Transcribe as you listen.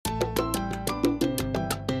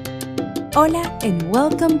Hola and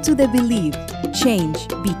welcome to the Believe, Change,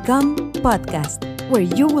 Become podcast, where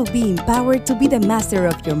you will be empowered to be the master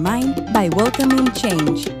of your mind by welcoming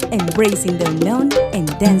change, embracing the unknown, and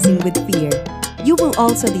dancing with fear. You will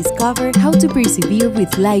also discover how to persevere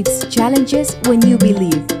with life's challenges when you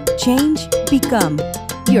believe, change, become.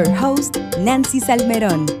 Your host, Nancy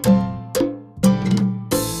Salmerón.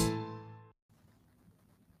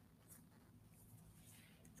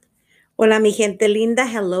 Hola, mi gente linda.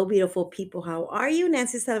 Hello, beautiful people. How are you?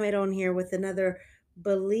 Nancy Salmerón here with another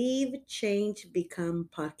Believe, Change, Become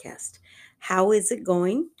podcast. How is it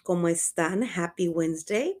going? ¿Cómo están? Happy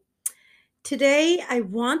Wednesday. Today, I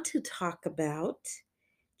want to talk about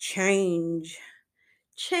change.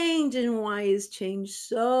 Change, and why is change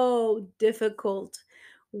so difficult?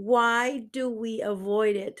 Why do we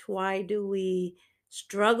avoid it? Why do we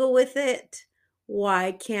struggle with it?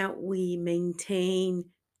 Why can't we maintain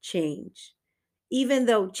change? Even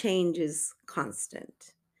though change is constant.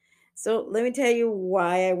 So let me tell you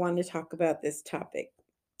why I want to talk about this topic.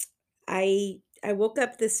 I woke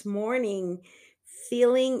up this morning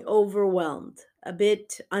feeling overwhelmed, a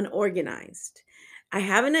bit unorganized. I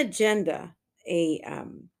have an agenda, a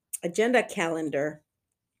agenda calendar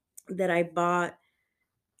that I bought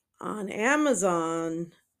on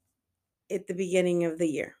Amazon at the beginning of the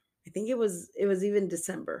year. I think it was even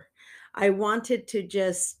December. I wanted to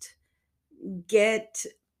just get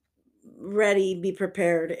ready, be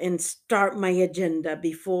prepared, and start my agenda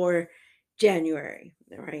before January.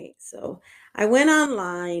 Right. So I went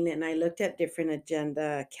online and I looked at different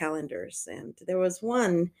agenda calendars, and there was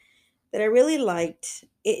one that I really liked.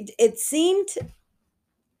 It seemed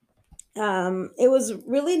it was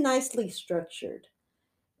really nicely structured,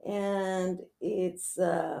 and it's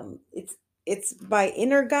by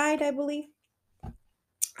Inner Guide, I believe.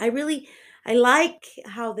 I really I like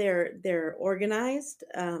how they're organized.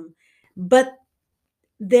 But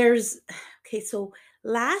there's okay, so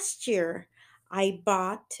last year I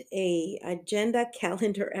bought a agenda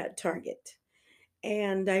calendar at Target,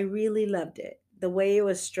 and I really loved it. The way it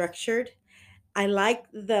was structured. I like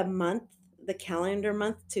the calendar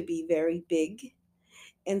month to be very big.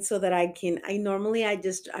 And so that I normally I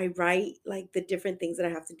write like the different things that I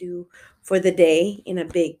have to do for the day in a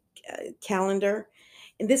big calendar.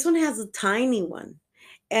 And this one has a tiny one.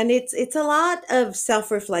 And it's a lot of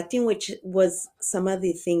self-reflecting, which was some of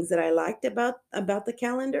the things that I liked about the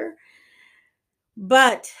calendar.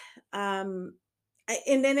 But and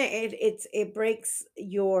then it breaks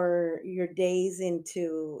your days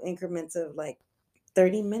into increments of like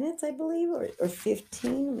 30 minutes, I believe, or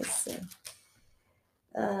 15. Let me see.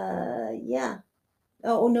 Yeah.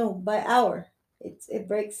 Oh no, by hour. It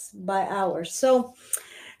breaks by hour. So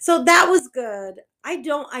that was good. I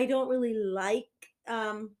don't really like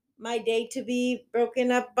my day to be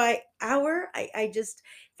broken up by hour. I just,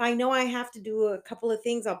 if I know I have to do a couple of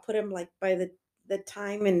things, I'll put them like by the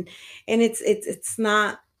time, and it's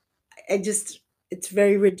not, I just, it's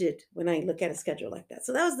very rigid when I look at a schedule like that.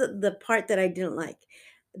 So that was the part that I didn't like,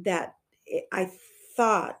 that I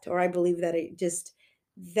thought, or I believe that it just,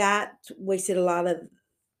 that wasted a lot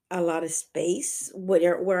of space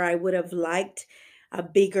where I would have liked a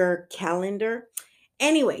bigger calendar.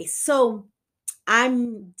 Anyway, so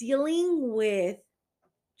I'm dealing with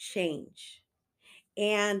change,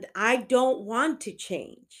 and I don't want to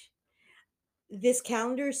change. This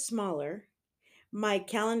calendar is smaller. My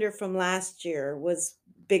calendar from last year was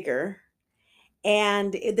bigger,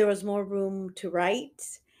 and there was more room to write,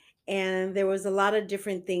 and there was a lot of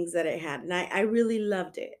different things that it had, and I really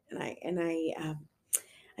loved it, and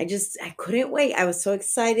I couldn't wait. I was so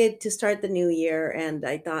excited to start the new year, and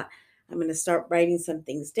I thought I'm going to start writing some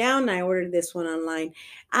things down. I ordered this one online.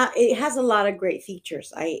 It has a lot of great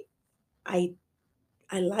features. I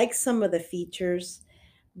I like some of the features,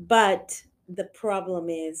 but the problem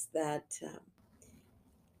is that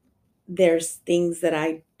there's things that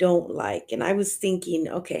I don't like. And I was thinking,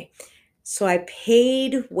 okay, so I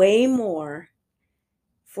paid way more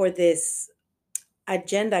for this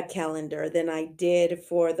agenda calendar than I did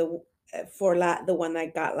for the one I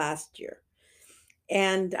got last year,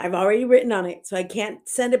 and I've already written on it, so I can't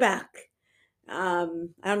send it back. I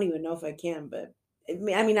don't even know if I can, but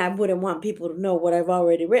I mean, I wouldn't want people to know what I've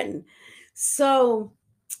already written. So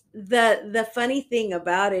the funny thing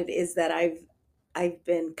about it is that I've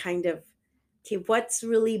been kind of, okay, what's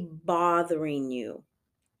really bothering you?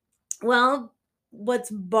 Well, what's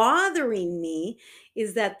bothering me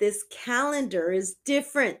is that this calendar is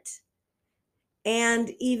different. And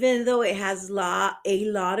even though it has a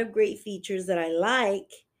lot of great features that I like,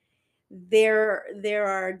 there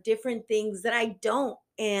are different things that I don't.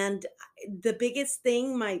 And the biggest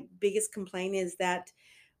thing, my biggest complaint is that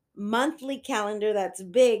monthly calendar that's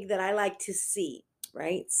big that I like to see,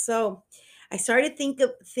 right? So I started to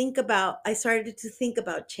think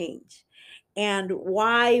about change and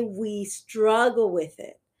why we struggle with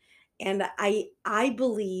it. And I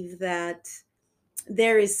believe that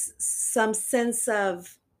there is some sense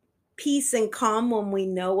of peace and calm when we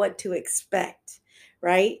know what to expect,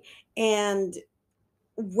 right? And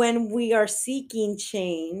when we are seeking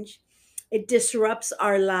change, it disrupts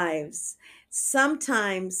our lives.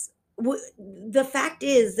 Sometimes the fact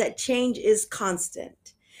is that change is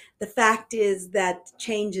constant. The fact is that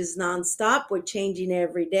change is nonstop. We're changing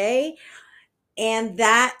every day, and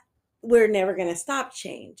that we're never going to stop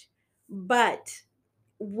change. But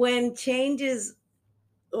when change is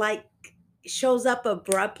like shows up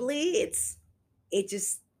abruptly, it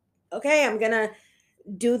just okay, I'm going to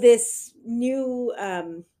do this new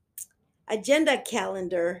agenda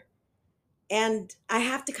calendar and I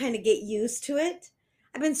have to kind of get used to it.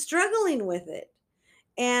 I've been struggling with it.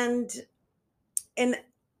 And and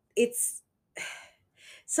it's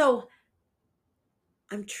so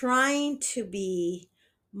I'm trying to be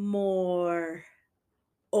more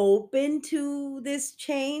open to this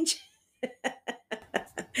change.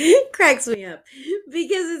 Cracks me up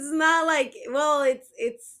because it's not like, well,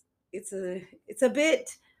 it's a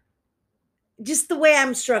bit just the way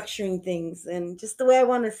I'm structuring things and just the way I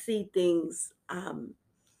want to see things. And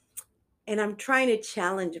I'm trying to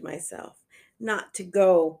challenge myself not to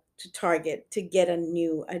go to Target to get a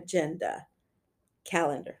new agenda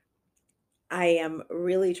calendar. I am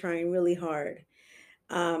really trying really hard.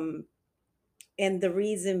 Um, and the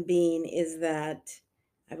reason being is that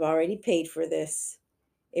I've already paid for this.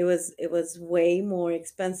 It was way more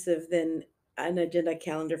expensive than an agenda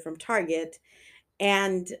calendar from Target.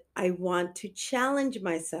 And I want to challenge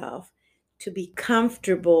myself to be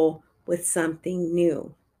comfortable with something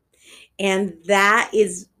new. And that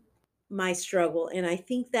is my struggle. And I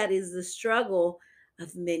think that is the struggle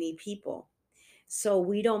of many people. So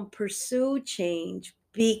we don't pursue change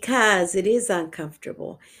because it is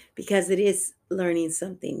uncomfortable, because it is learning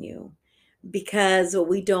something new, because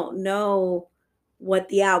we don't know what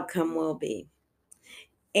the outcome will be.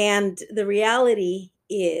 And the reality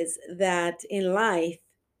is that in life,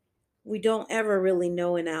 we don't ever really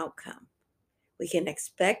know an outcome. We can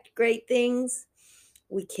expect great things,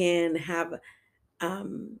 we can have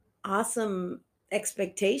awesome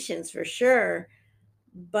expectations for sure,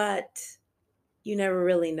 but you never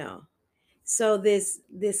really know. So this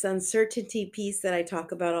uncertainty piece that I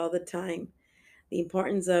talk about all the time, the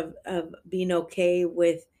importance of being okay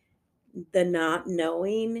with the not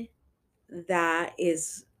knowing, that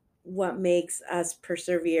is what makes us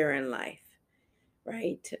persevere in life,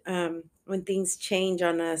 right? When things change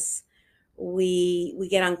on us, we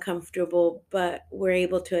get uncomfortable, but we're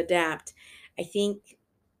able to adapt. I think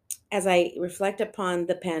as I reflect upon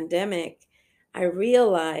the pandemic, I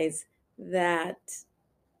realize that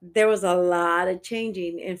there was a lot of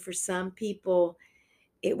changing. And for some people,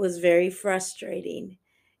 it was very frustrating.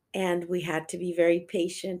 And we had to be very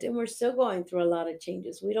patient. And we're still going through a lot of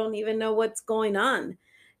changes. We don't even know what's going on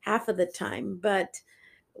half of the time, but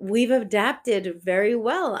we've adapted very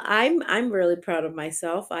well. I'm really proud of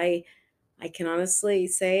myself. I can honestly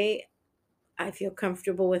say I feel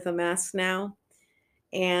comfortable with a mask now.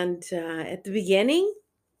 And at the beginning,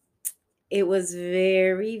 it was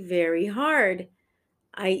very, very hard.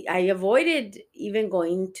 I avoided even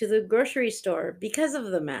going to the grocery store because of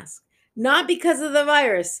the mask, not because of the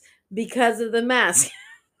virus, because of the mask.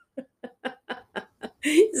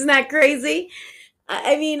 Isn't that crazy?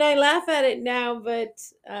 I mean, I laugh at it now, but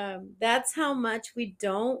that's how much we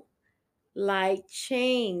don't like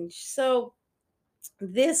change. So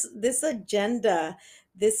this this agenda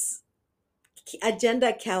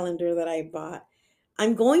calendar that I bought,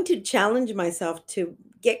 I'm going to challenge myself to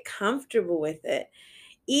get comfortable with it,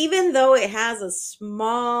 even though it has a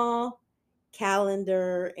small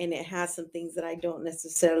calendar and it has some things that I don't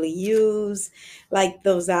necessarily use, like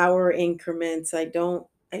those hour increments. I don't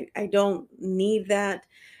need that.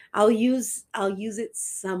 I'll use it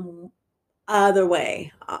some other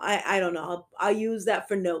way. I don't know. I'll use that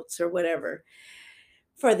for notes or whatever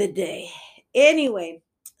for the day. Anyway,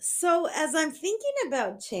 so as I'm thinking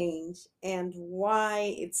about change and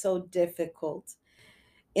why it's so difficult,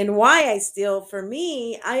 and why I still, for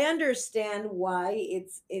me, I understand why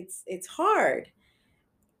it's hard,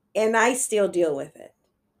 and I still deal with it.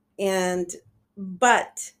 And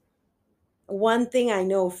but one thing I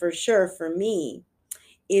know for sure for me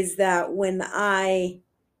is that when I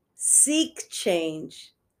seek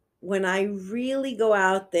change, when I really go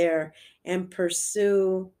out there and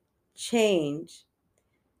pursue change,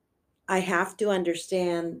 I have to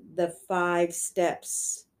understand the 5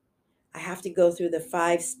 steps. I have to go through the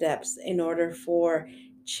 5 steps in order for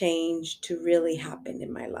change to really happen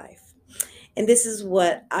in my life. And this is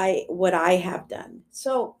what I have done.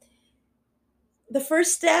 So, the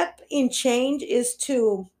first step in change is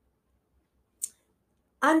to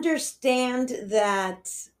understand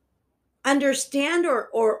that understand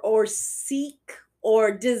or seek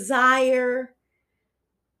or desire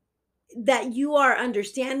that you are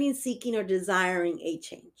understanding, seeking, or desiring a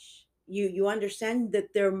change. You understand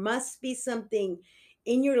that there must be something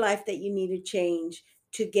in your life that you need to change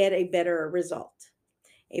to get a better result,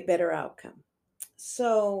 a better outcome.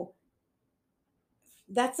 So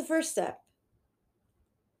that's the first step.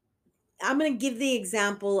 I'm going to give the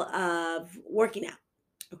example of working out.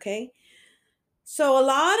 Okay. So a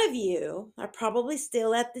lot of you are probably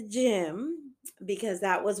still at the gym because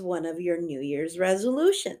that was one of your New Year's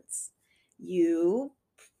resolutions. You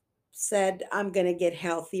said, I'm going to get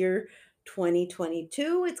healthier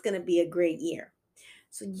 2022. It's going to be a great year.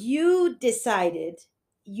 So you decided,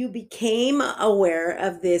 you became aware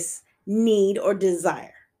of this need or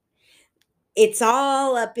desire. It's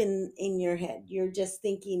all up in your head. You're just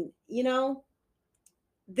thinking,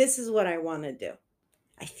 this is what I want to do.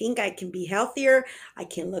 I think I can be healthier. I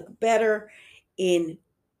can look better in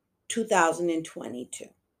 2022.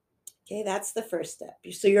 Okay, that's the first step.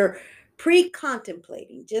 So you're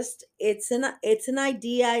pre-contemplating. Just it's an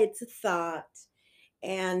idea, it's a thought,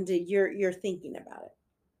 and you're thinking about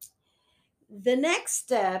it. The next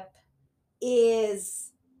step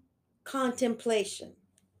is contemplation.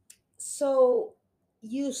 So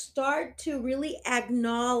you start to really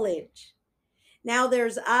acknowledge. Now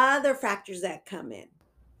there's other factors that come in.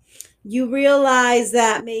 You realize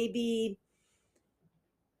that maybe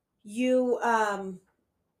you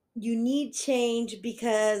you need change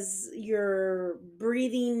because you're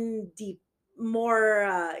breathing deep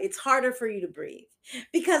more, it's harder for you to breathe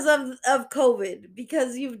because of COVID,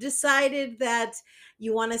 because you've decided that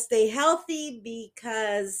you want to stay healthy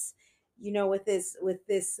because with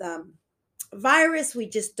this virus we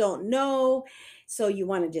just don't know, so you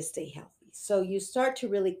want to just stay healthy, so you start to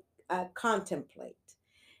really contemplate.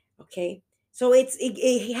 Okay, so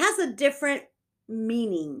it has a different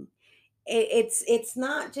meaning. It's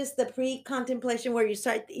not just the pre-contemplation where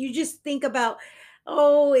you just think about,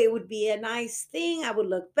 oh, it would be a nice thing, I would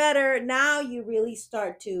look better. Now you really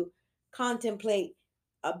start to contemplate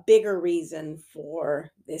a bigger reason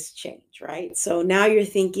for this change, right? So now you're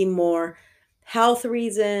thinking more health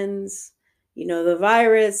reasons. The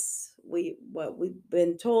virus, what we've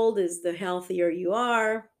been told is the healthier you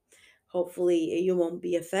are, hopefully you won't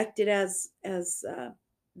be affected as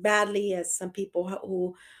badly as some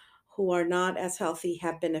people who are not as healthy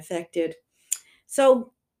have been affected.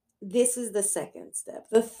 So this is the second step.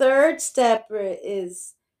 The third step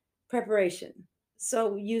is preparation.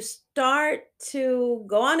 So you start to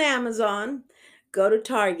go on Amazon, go to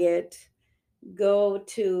Target, go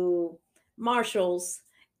to Marshalls,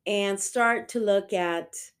 and start to look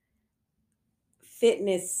at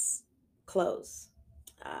fitness clothes.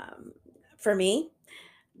 Um, for me,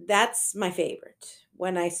 that's my favorite.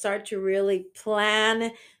 When I start to really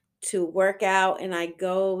plan to work out and I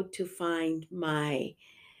go to find my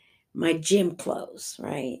gym clothes,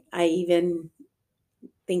 right? I even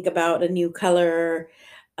think about a new color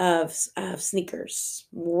of sneakers,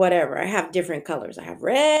 whatever. I have different colors. I have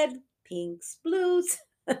red, pinks, blues.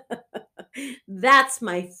 That's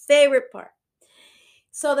my favorite part.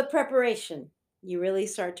 So the preparation, you really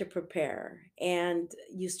start to prepare and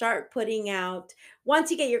you start putting out, once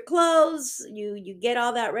you get your clothes, you get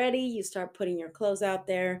all that ready, you start putting your clothes out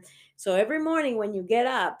there. So every morning when you get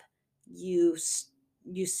up, you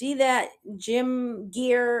you see that gym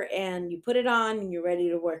gear and you put it on and you're ready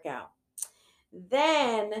to work out.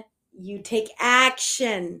 Then you take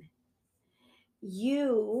action.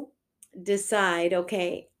 You decide,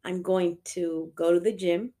 okay, I'm going to go to the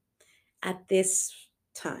gym at this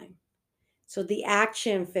time. So the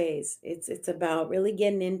action phase, it's about really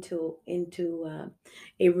getting into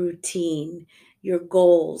a routine, your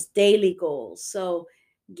goals, daily goals. So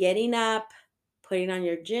getting up, putting on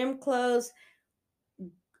your gym clothes,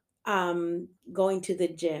 going to the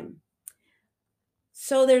gym.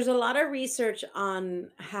 So there's a lot of research on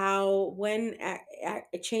how when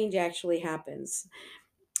a change actually happens.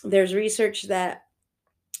 There's research that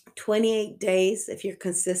 28 days, if you're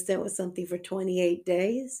consistent with something for 28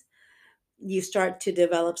 days, you start to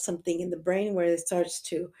develop something in the brain where it starts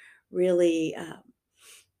to really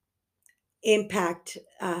impact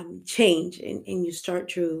change, and you start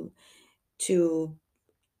to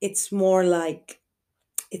it's more like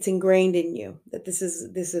it's ingrained in you that this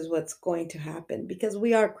is what's going to happen because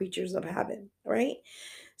we are creatures of habit, right?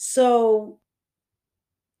 So,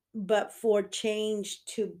 but for change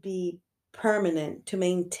to be permanent, to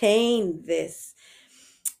maintain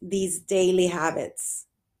these daily habits,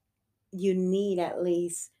 you need at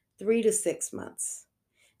least 3 to 6 months.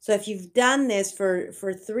 So if you've done this for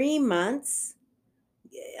 3 months,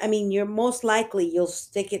 I mean, you're most likely you'll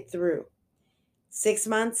stick it through. 6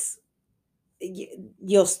 months,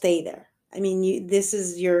 you'll stay there. I mean, this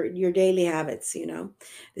is your daily habits.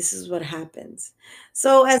 This is what happens.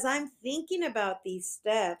 So as I'm thinking about these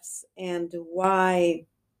steps and why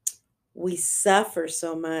we suffer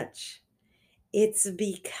so much, it's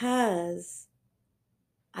because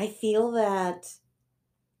I feel that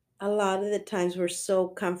a lot of the times we're so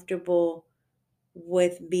comfortable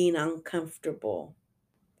with being uncomfortable.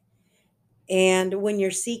 And when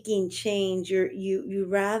you're seeking change, you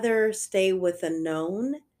rather stay with the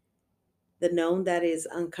known that is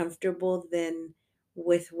uncomfortable than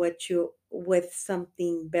with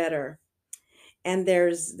something better. And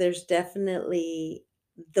there's definitely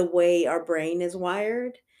the way our brain is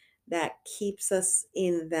wired that keeps us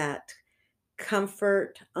in that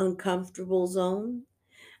comfort uncomfortable zone,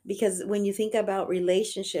 because when you think about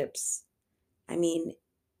relationships, I mean,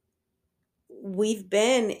 we've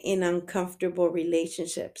been in uncomfortable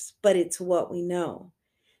relationships, but it's what we know.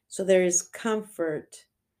 So there is comfort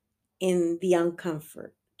in the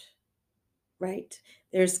uncomfort, right?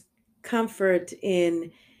 There's comfort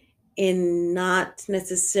in not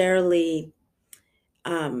necessarily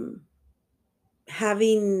um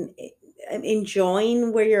having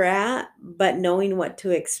enjoying where you're at, but knowing what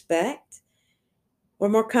to expect. We're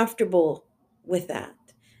more comfortable with that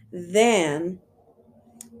than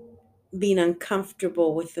being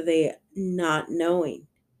uncomfortable with the not knowing.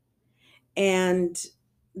 And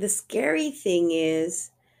the scary thing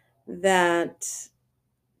is that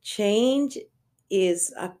change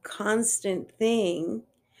is a constant thing,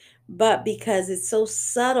 but because it's so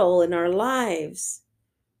subtle in our lives,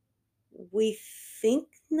 we think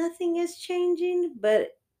nothing is changing,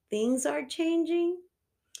 but things are changing.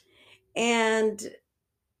 And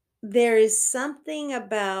there is something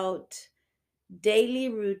about daily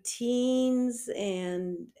routines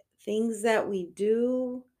and things that we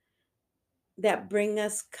do that bring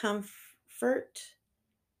us comfort,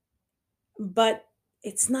 but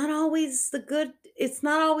it's not always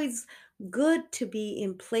good to be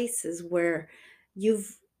in places where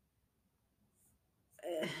you've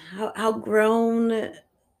outgrown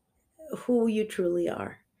who you truly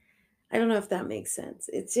are. I don't know if that makes sense.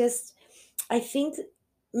 It's just, I think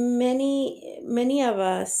many of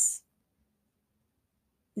us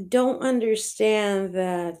don't understand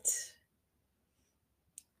that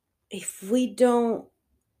if we don't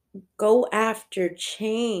go after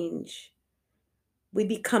change, we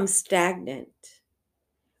become stagnant.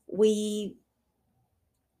 We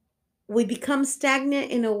we become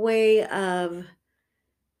stagnant in a way of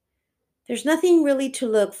there's nothing really to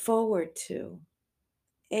look forward to.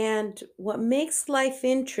 And what makes life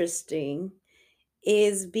interesting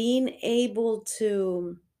is being able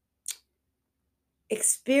to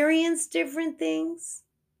experience different things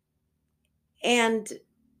and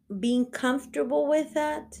being comfortable with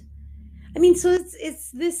that. I mean, so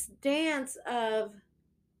it's this dance of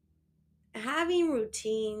having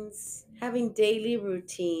routines, having daily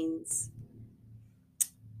routines,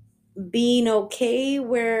 being okay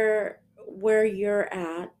where you're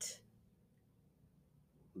at,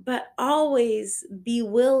 but always be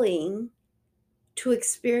willing to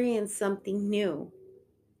experience something new.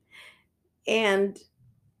 And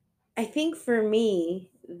I think for me,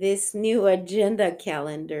 this new agenda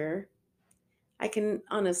calendar, I can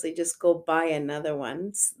honestly just go buy another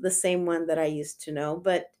one, the same one that I used to know,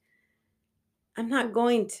 but I'm not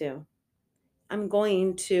going to. I'm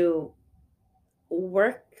going to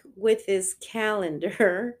work with this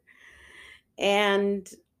calendar and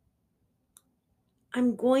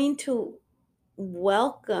I'm going to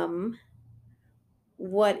welcome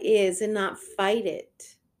what is and not fight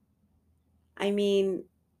it. I mean,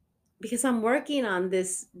 because I'm working on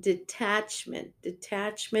this detachment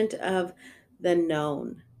of the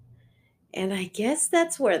known. And I guess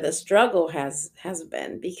that's where the struggle has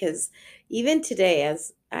been, because even today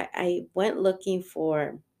as I went looking for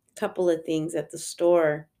a couple of things at the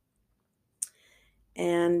store,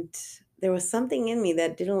 and there was something in me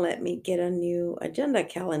that didn't let me get a new agenda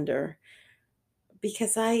calendar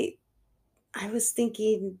because I was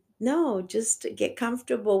thinking, no, just get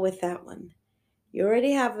comfortable with that one. You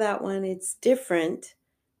already have that one. It's different,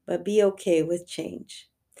 but be okay with change.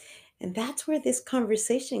 And that's where this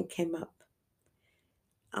conversation came up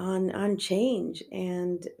on change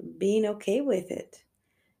and being okay with it.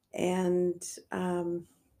 And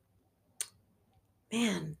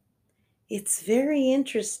man, it's very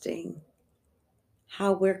interesting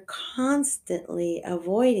how we're constantly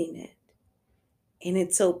avoiding it. And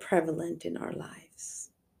it's so prevalent in our lives.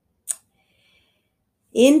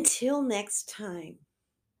 Until next time,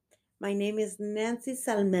 my name is Nancy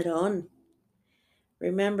Salmeron.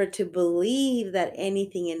 Remember to believe that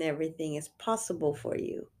anything and everything is possible for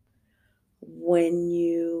you when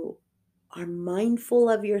you are mindful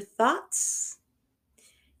of your thoughts,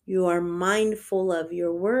 you are mindful of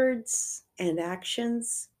your words and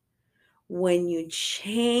actions, when you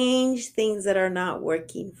change things that are not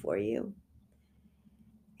working for you,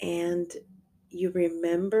 and you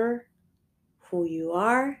remember who you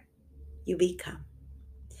are, you become.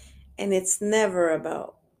 And it's never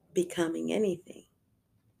about becoming anything.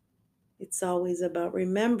 It's always about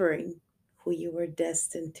remembering who you were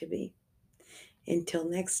destined to be. Until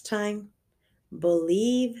next time,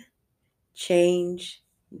 believe, change,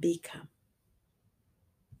 become.